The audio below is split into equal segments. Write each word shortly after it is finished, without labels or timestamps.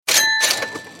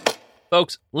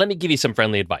Folks, let me give you some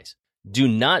friendly advice. Do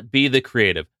not be the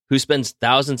creative who spends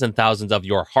thousands and thousands of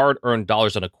your hard-earned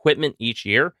dollars on equipment each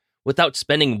year without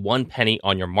spending one penny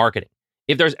on your marketing.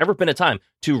 If there's ever been a time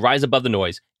to rise above the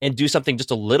noise and do something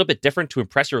just a little bit different to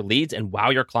impress your leads and wow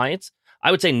your clients,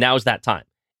 I would say now's that time.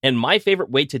 And my favorite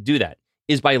way to do that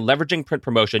is by leveraging print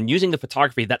promotion using the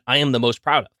photography that I am the most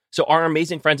proud of. So our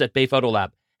amazing friends at Bay Photo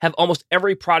Lab have almost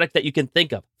every product that you can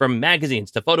think of, from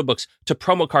magazines to photo books to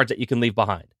promo cards that you can leave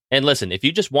behind. And listen, if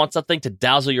you just want something to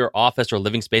dazzle your office or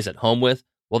living space at home with,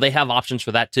 well, they have options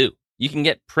for that too. You can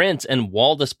get prints and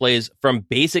wall displays from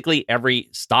basically every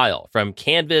style, from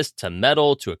canvas to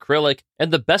metal to acrylic.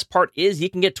 And the best part is you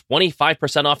can get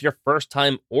 25% off your first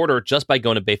time order just by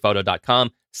going to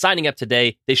bayphoto.com, signing up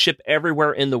today. They ship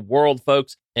everywhere in the world,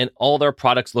 folks, and all their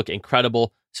products look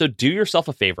incredible. So do yourself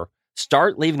a favor,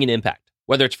 start leaving an impact,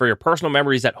 whether it's for your personal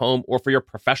memories at home or for your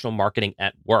professional marketing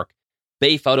at work.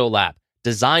 Bay Photo Lab,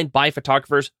 designed by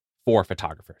photographers for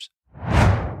photographers.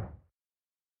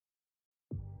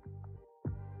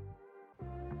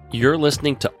 You're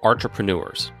listening to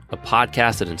Artrepreneurs, a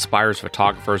podcast that inspires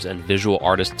photographers and visual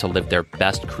artists to live their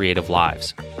best creative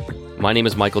lives. My name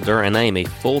is Michael Durr, and I am a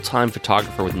full-time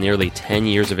photographer with nearly 10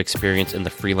 years of experience in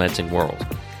the freelancing world.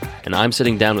 And I'm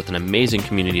sitting down with an amazing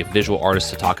community of visual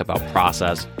artists to talk about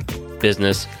process,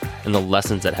 business, and the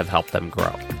lessons that have helped them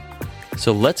grow.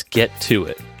 So let's get to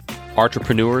it.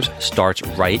 Artrepreneurs starts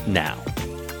right now.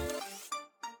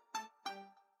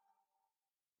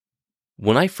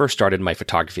 When I first started my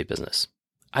photography business,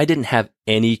 I didn't have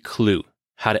any clue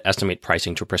how to estimate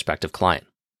pricing to a prospective client,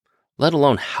 let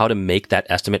alone how to make that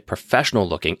estimate professional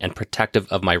looking and protective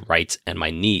of my rights and my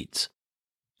needs.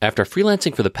 After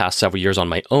freelancing for the past several years on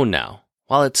my own now,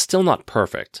 while it's still not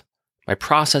perfect, my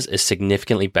process is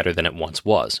significantly better than it once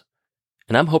was.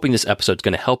 And I'm hoping this episode is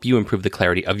going to help you improve the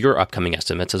clarity of your upcoming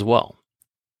estimates as well.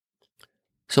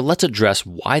 So let's address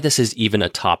why this is even a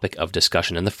topic of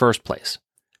discussion in the first place.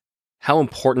 How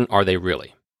important are they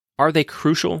really? Are they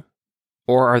crucial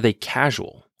or are they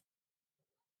casual?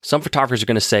 Some photographers are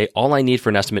going to say, all I need for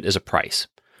an estimate is a price.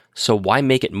 So why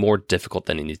make it more difficult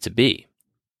than it needs to be?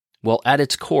 Well, at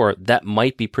its core, that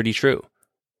might be pretty true.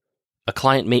 A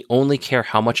client may only care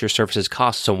how much your services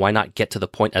cost, so why not get to the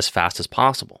point as fast as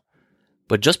possible?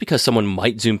 But just because someone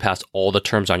might zoom past all the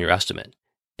terms on your estimate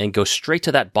and go straight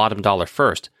to that bottom dollar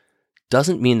first,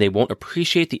 doesn't mean they won't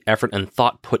appreciate the effort and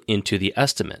thought put into the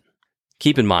estimate.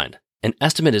 Keep in mind, an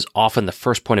estimate is often the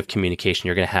first point of communication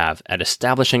you're going to have at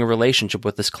establishing a relationship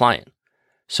with this client.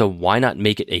 So why not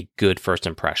make it a good first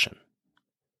impression?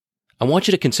 I want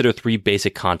you to consider 3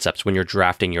 basic concepts when you're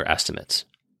drafting your estimates.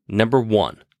 Number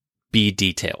 1, be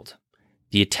detailed.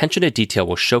 The attention to detail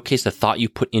will showcase the thought you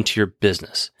put into your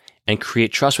business and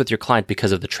create trust with your client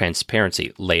because of the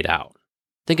transparency laid out.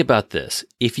 Think about this.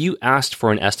 If you asked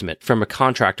for an estimate from a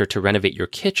contractor to renovate your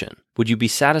kitchen, would you be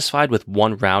satisfied with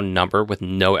one round number with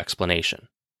no explanation?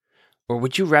 Or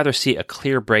would you rather see a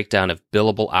clear breakdown of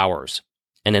billable hours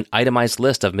and an itemized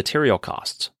list of material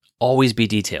costs? Always be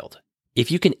detailed.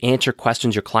 If you can answer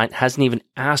questions your client hasn't even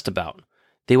asked about,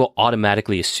 they will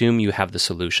automatically assume you have the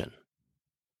solution.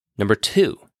 Number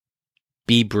 2,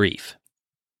 be brief.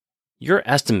 Your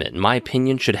estimate, in my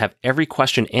opinion, should have every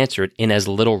question answered in as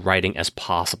little writing as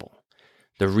possible.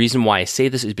 The reason why I say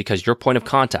this is because your point of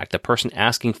contact, the person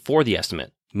asking for the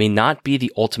estimate, may not be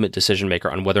the ultimate decision maker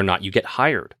on whether or not you get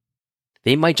hired.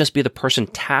 They might just be the person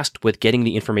tasked with getting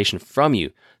the information from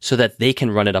you so that they can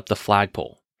run it up the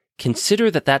flagpole. Consider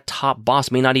that top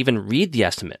boss may not even read the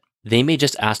estimate. They may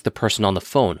just ask the person on the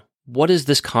phone, what is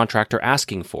this contractor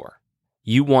asking for?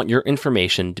 You want your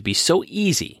information to be so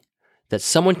easy that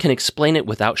someone can explain it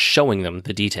without showing them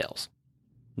the details.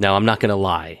 Now, I'm not going to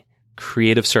lie.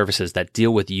 Creative services that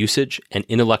deal with usage and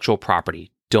intellectual property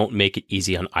don't make it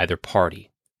easy on either party.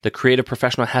 The creative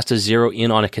professional has to zero in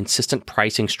on a consistent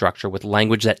pricing structure with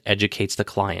language that educates the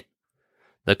client.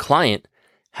 The client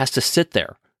has to sit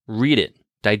there, read it,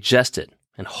 digest it,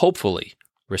 and hopefully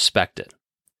respect it.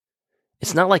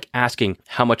 It's not like asking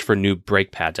how much for new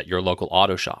brake pads at your local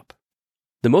auto shop.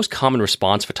 The most common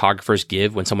response photographers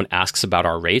give when someone asks about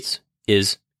our rates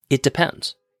is, it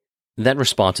depends. That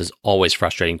response is always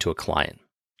frustrating to a client.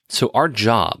 So our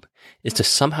job is to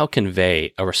somehow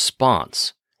convey a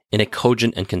response in a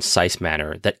cogent and concise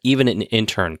manner that even an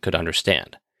intern could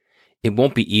understand. It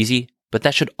won't be easy, but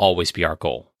that should always be our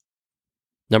goal.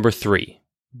 Number 3,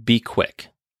 be quick.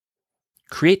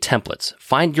 Create templates.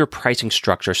 Find your pricing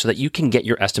structure so that you can get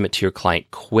your estimate to your client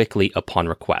quickly upon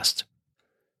request.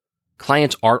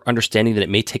 Clients are understanding that it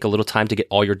may take a little time to get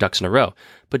all your ducks in a row,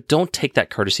 but don't take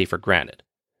that courtesy for granted.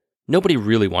 Nobody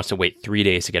really wants to wait 3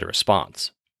 days to get a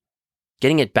response.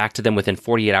 Getting it back to them within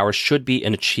 48 hours should be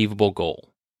an achievable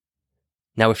goal.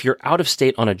 Now, if you're out of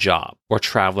state on a job or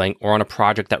traveling or on a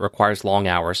project that requires long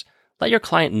hours, let your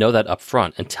client know that up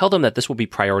front and tell them that this will be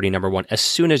priority number one as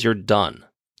soon as you're done.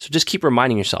 So just keep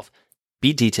reminding yourself,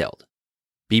 be detailed,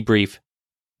 be brief,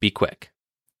 be quick.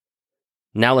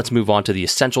 Now let's move on to the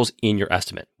essentials in your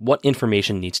estimate. What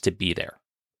information needs to be there?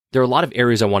 There are a lot of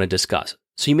areas I want to discuss,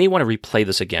 so you may want to replay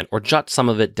this again or jot some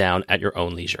of it down at your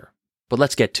own leisure. But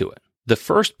let's get to it. The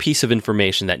first piece of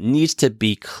information that needs to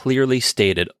be clearly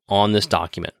stated on this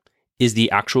document is the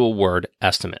actual word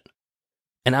estimate.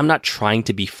 And I'm not trying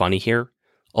to be funny here.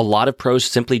 A lot of pros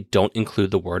simply don't include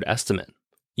the word estimate.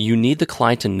 You need the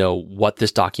client to know what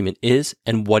this document is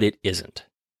and what it isn't.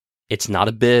 It's not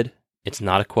a bid. It's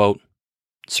not a quote.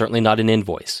 Certainly not an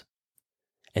invoice.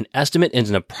 An estimate is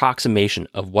an approximation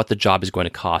of what the job is going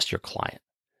to cost your client.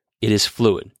 It is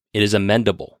fluid. It is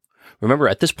amendable. Remember,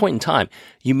 at this point in time,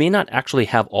 you may not actually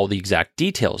have all the exact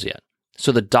details yet.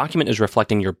 So the document is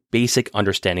reflecting your basic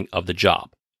understanding of the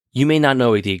job. You may not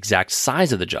know the exact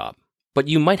size of the job, but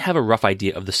you might have a rough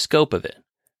idea of the scope of it.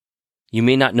 You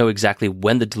may not know exactly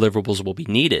when the deliverables will be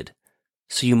needed,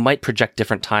 so you might project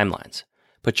different timelines.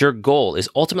 But your goal is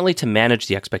ultimately to manage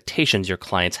the expectations your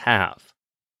clients have.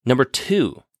 Number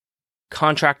 2,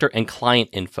 contractor and client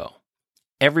info.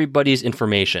 Everybody's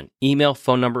information, email,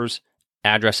 phone numbers,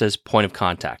 addresses, point of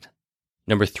contact.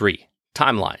 Number 3,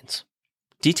 timelines.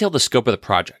 Detail the scope of the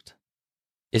project.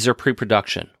 Is there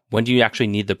pre-production? When do you actually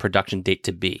need the production date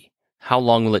to be? How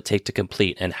long will it take to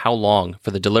complete, and how long for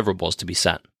the deliverables to be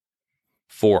sent?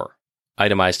 4,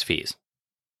 itemized fees.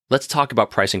 Let's talk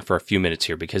about pricing for a few minutes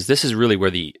here because this is really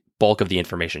where the bulk of the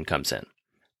information comes in.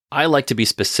 I like to be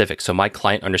specific so my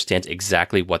client understands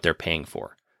exactly what they're paying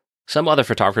for. Some other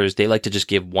photographers, they like to just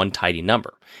give one tidy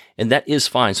number, and that is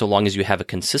fine so long as you have a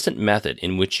consistent method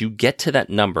in which you get to that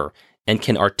number and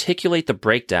can articulate the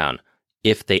breakdown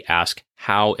if they ask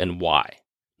how and why.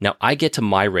 Now, I get to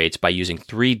my rates by using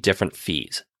 3 different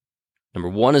fees. Number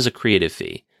 1 is a creative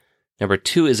fee. Number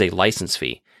 2 is a license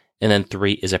fee. And then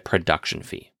 3 is a production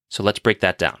fee. So let's break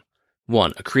that down.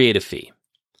 1, a creative fee.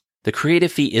 The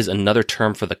creative fee is another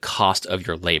term for the cost of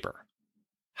your labor.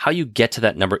 How you get to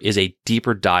that number is a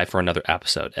deeper dive for another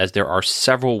episode, as there are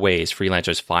several ways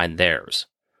freelancers find theirs.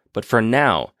 But for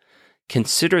now,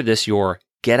 consider this your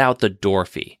get out the door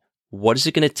fee. What is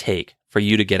it going to take for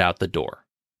you to get out the door?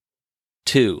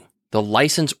 2, the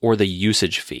license or the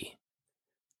usage fee.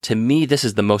 To me, this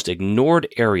is the most ignored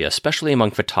area, especially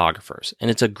among photographers,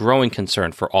 and it's a growing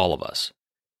concern for all of us.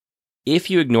 If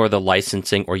you ignore the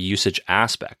licensing or usage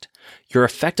aspect, you're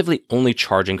effectively only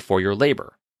charging for your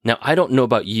labor. Now, I don't know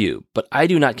about you, but I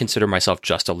do not consider myself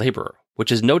just a laborer,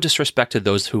 which is no disrespect to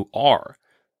those who are.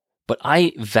 But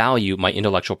I value my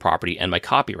intellectual property and my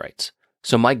copyrights.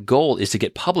 So my goal is to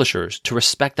get publishers to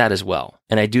respect that as well.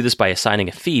 And I do this by assigning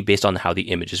a fee based on how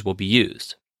the images will be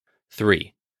used.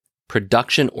 3,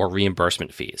 production or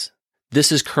reimbursement fees.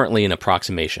 This is currently an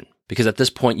approximation because at this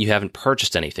point you haven't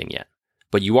purchased anything yet,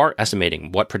 but you are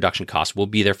estimating what production costs will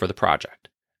be there for the project.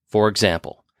 For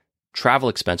example, travel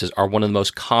expenses are one of the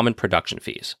most common production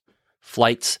fees.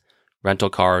 Flights,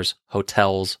 rental cars,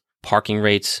 hotels, parking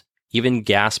rates, even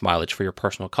gas mileage for your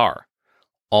personal car,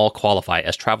 all qualify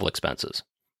as travel expenses.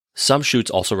 Some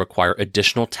shoots also require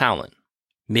additional talent.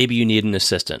 Maybe you need an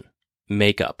assistant,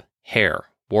 makeup, hair,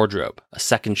 wardrobe, a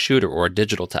second shooter, or a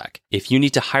digital tech. If you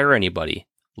need to hire anybody,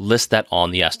 list that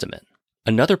on the estimate.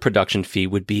 Another production fee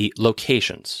would be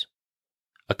locations.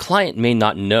 A client may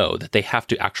not know that they have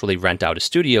to actually rent out a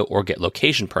studio or get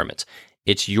location permits.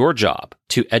 It's your job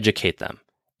to educate them.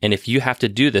 And if you have to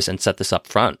do this and set this up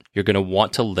front, you're going to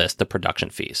want to list the production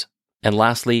fees. And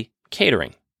lastly,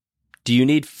 catering. Do you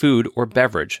need food or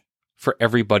beverage for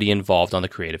everybody involved on the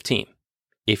creative team?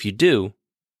 If you do,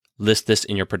 list this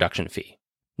in your production fee.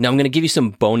 Now I'm going to give you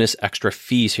some bonus extra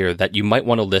fees here that you might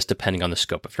want to list depending on the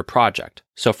scope of your project.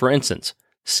 So for instance,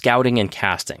 scouting and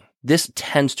casting. This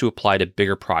tends to apply to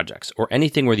bigger projects or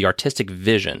anything where the artistic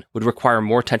vision would require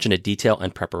more attention to detail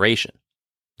and preparation.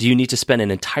 Do you need to spend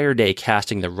an entire day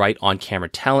casting the right on-camera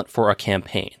talent for a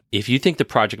campaign? If you think the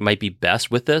project might be best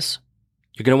with this,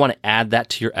 you're going to want to add that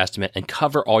to your estimate and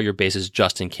cover all your bases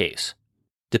just in case.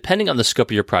 Depending on the scope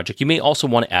of your project, you may also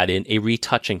want to add in a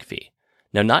retouching fee.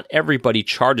 Now, not everybody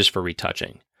charges for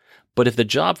retouching, but if the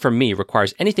job for me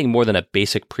requires anything more than a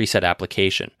basic preset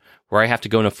application, where I have to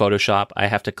go into Photoshop, I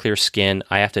have to clear skin,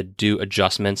 I have to do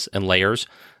adjustments and layers,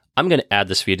 I'm going to add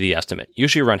this fee to the estimate,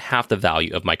 usually around half the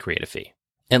value of my creative fee.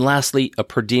 And lastly, a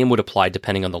per diem would apply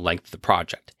depending on the length of the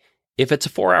project. If it's a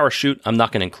 4-hour shoot, I'm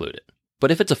not going to include it.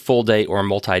 But if it's a full day or a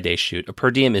multi-day shoot, a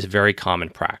per diem is very common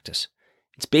practice.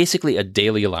 It's basically a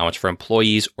daily allowance for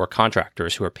employees or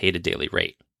contractors who are paid a daily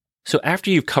rate. So after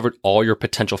you've covered all your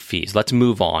potential fees, let's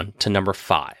move on to number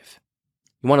 5.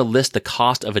 You want to list the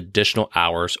cost of additional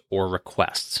hours or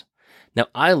requests. Now,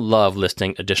 I love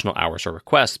listing additional hours or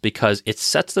requests because it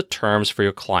sets the terms for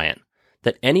your client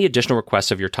that any additional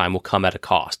requests of your time will come at a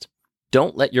cost.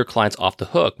 Don't let your clients off the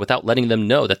hook without letting them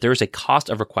know that there is a cost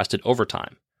of requested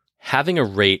overtime. Having a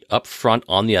rate up front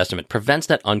on the estimate prevents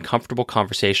that uncomfortable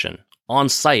conversation on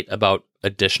site about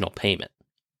additional payment.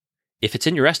 If it's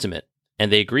in your estimate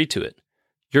and they agree to it,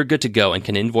 you're good to go and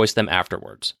can invoice them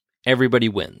afterwards. Everybody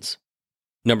wins.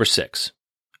 Number 6,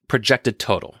 projected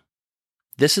total.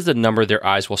 This is the number their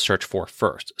eyes will search for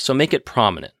first, so make it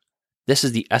prominent. This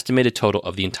is the estimated total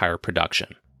of the entire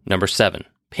production. Number 7,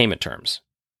 payment terms.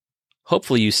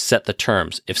 Hopefully you set the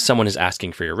terms if someone is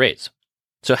asking for your rates.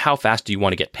 So how fast do you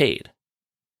want to get paid?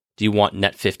 Do you want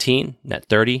net 15, net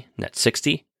 30, net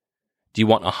 60? Do you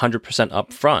want 100%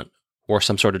 upfront or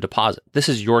some sort of deposit? This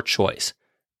is your choice.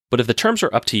 But if the terms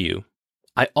are up to you,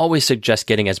 I always suggest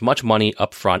getting as much money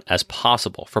upfront as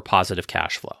possible for positive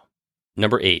cash flow.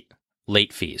 Number 8,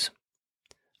 late fees.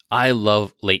 I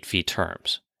love late fee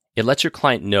terms. It lets your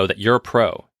client know that you're a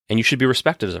pro and you should be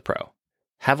respected as a pro.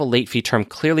 Have a late fee term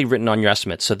clearly written on your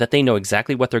estimate so that they know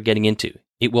exactly what they're getting into.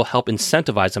 It will help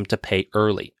incentivize them to pay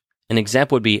early. An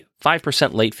example would be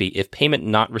 5% late fee if payment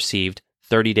not received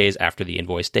 30 days after the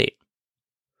invoice date.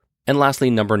 And lastly,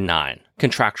 number 9,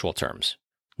 contractual terms.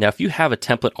 Now, if you have a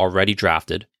template already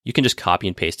drafted, you can just copy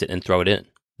and paste it and throw it in.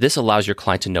 This allows your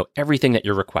client to know everything that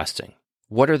you're requesting.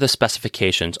 What are the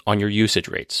specifications on your usage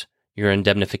rates, your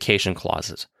indemnification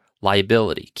clauses,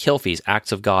 liability, kill fees,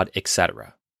 acts of God,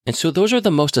 etc.? And so those are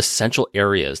the most essential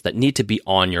areas that need to be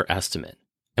on your estimate.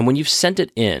 And when you've sent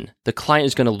it in, the client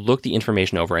is going to look the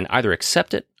information over and either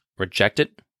accept it, reject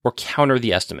it, or counter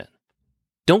the estimate.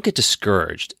 Don't get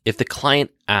discouraged if the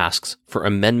client asks for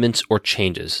amendments or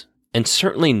changes, and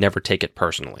certainly never take it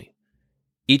personally.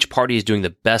 Each party is doing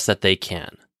the best that they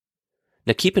can.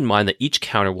 Now keep in mind that each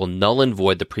counter will null and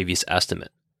void the previous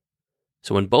estimate.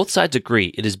 So when both sides agree,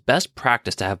 it is best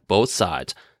practice to have both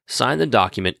sides sign the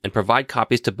document and provide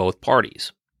copies to both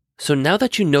parties. So now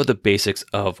that you know the basics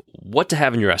of what to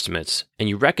have in your estimates and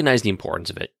you recognize the importance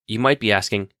of it, you might be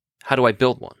asking, how do I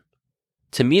build one?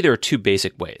 To me, there are 2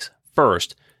 basic ways.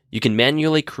 First, you can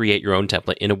manually create your own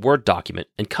template in a Word document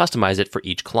and customize it for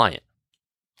each client.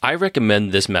 I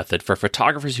recommend this method for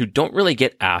photographers who don't really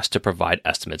get asked to provide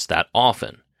estimates that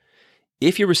often.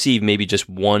 If you receive maybe just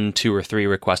 1, 2, or 3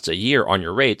 requests a year on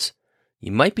your rates,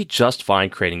 you might be just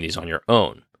fine creating these on your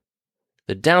own.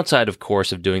 The downside, of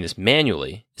course, of doing this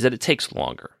manually is that it takes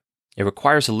longer. It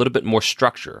requires a little bit more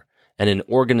structure and an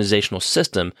organizational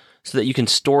system so that you can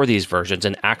store these versions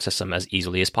and access them as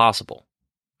easily as possible.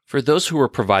 For those who are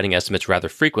providing estimates rather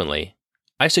frequently,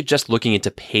 I suggest looking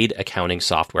into paid accounting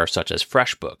software such as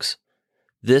FreshBooks.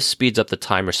 This speeds up the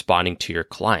time responding to your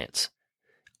clients.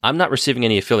 I'm not receiving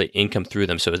any affiliate income through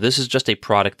them, so this is just a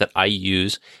product that I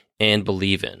use and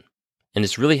believe in, and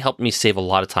it's really helped me save a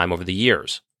lot of time over the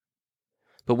years.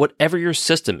 But whatever your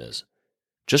system is,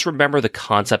 just remember the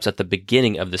concepts at the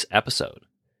beginning of this episode.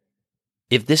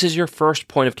 If this is your first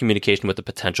point of communication with a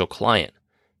potential client,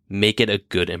 make it a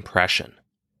good impression.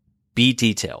 Be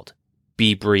detailed,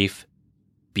 be brief,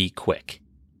 be quick.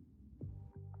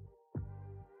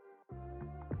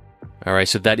 All right,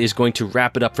 so that is going to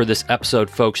wrap it up for this episode,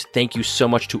 folks. Thank you so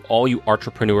much to all you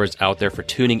entrepreneurs out there for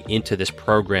tuning into this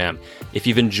program. If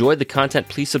you've enjoyed the content,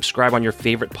 please subscribe on your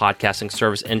favorite podcasting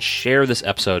service and share this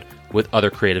episode with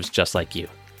other creatives just like you.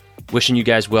 Wishing you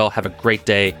guys well, have a great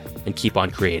day, and keep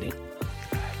on creating.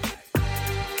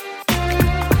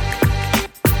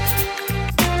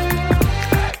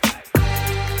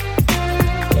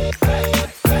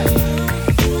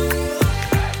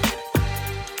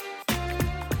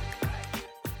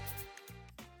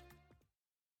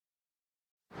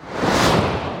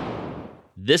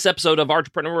 This episode of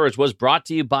Entrepreneurs was brought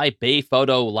to you by Bay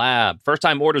Photo Lab.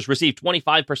 First-time orders receive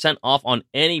 25% off on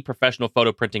any professional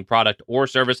photo printing product or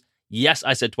service. Yes,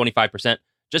 I said 25%.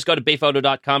 Just go to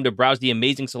bayphoto.com to browse the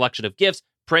amazing selection of gifts,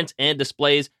 prints, and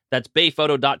displays. That's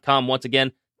bayphoto.com. Once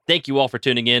again, thank you all for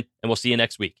tuning in, and we'll see you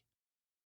next week.